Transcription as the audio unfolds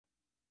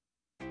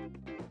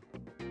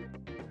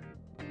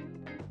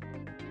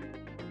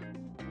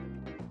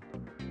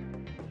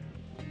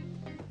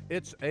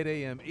It's 8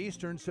 a.m.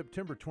 Eastern,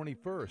 September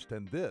 21st,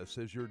 and this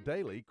is your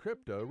daily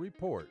crypto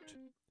report.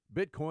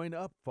 Bitcoin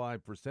up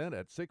 5%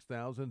 at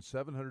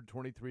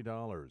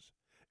 $6,723.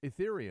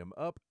 Ethereum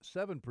up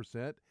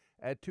 7%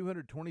 at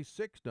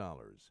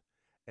 $226.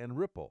 And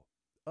Ripple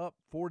up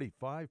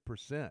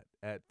 45%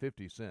 at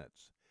 50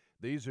 cents.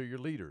 These are your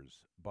leaders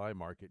by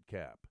market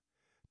cap.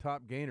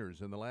 Top gainers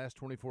in the last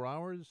 24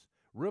 hours,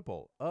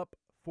 Ripple up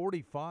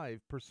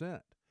 45%,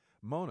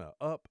 Mona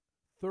up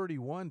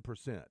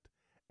 31%,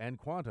 and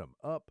Quantum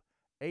up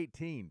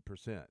 18%.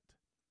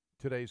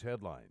 Today's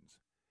headlines.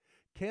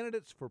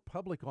 Candidates for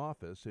public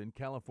office in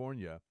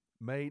California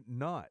may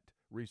not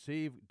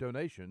receive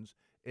donations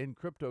in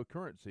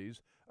cryptocurrencies,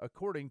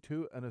 according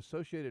to an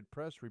Associated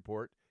Press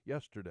report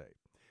yesterday.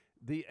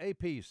 The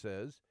AP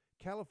says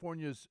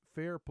California's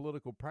Fair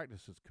Political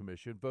Practices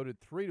Commission voted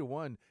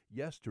 3-1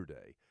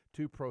 yesterday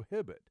to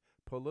prohibit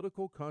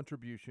political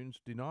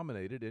contributions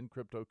denominated in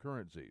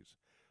cryptocurrencies.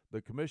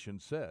 The commission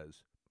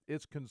says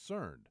it's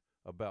concerned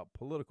about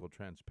political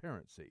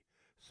transparency,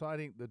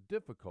 citing the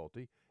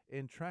difficulty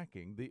in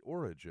tracking the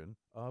origin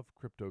of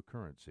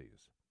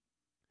cryptocurrencies.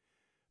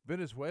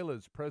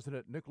 Venezuela's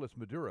President Nicolas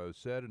Maduro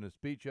said in a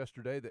speech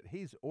yesterday that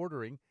he's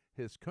ordering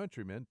his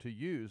countrymen to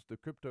use the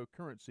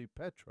cryptocurrency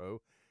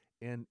Petro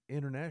in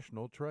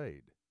international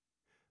trade.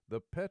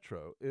 The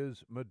Petro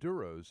is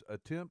Maduro's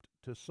attempt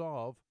to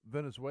solve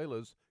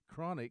Venezuela's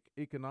chronic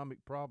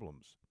economic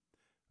problems.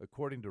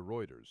 According to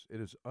Reuters,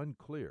 it is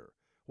unclear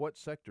what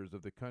sectors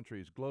of the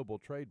country's global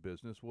trade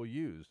business will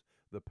use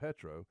the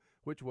Petro,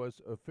 which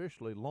was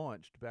officially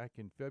launched back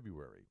in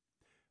February.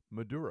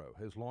 Maduro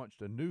has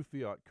launched a new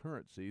fiat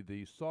currency,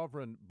 the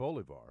Sovereign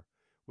Bolivar,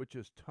 which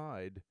is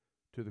tied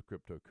to the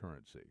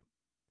cryptocurrency.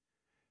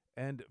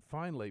 And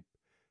finally,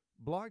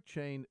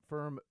 blockchain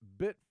firm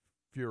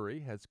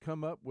Bitfury has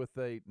come up with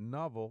a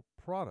novel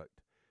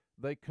product.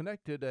 They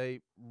connected a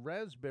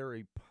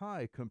Raspberry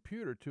Pi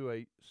computer to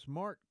a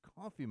smart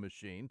coffee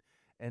machine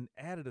and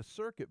added a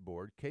circuit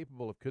board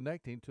capable of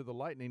connecting to the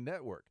Lightning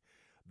Network.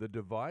 The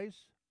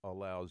device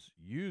allows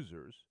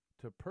users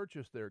to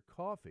purchase their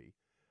coffee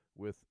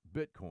with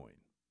Bitcoin.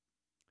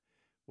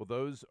 Well,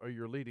 those are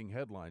your leading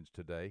headlines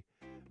today.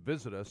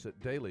 Visit us at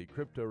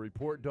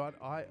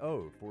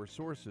dailycryptoreport.io for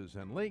sources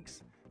and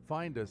links.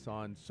 Find us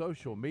on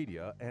social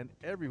media and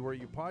everywhere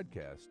you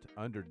podcast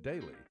under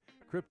Daily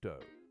Crypto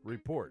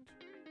Report.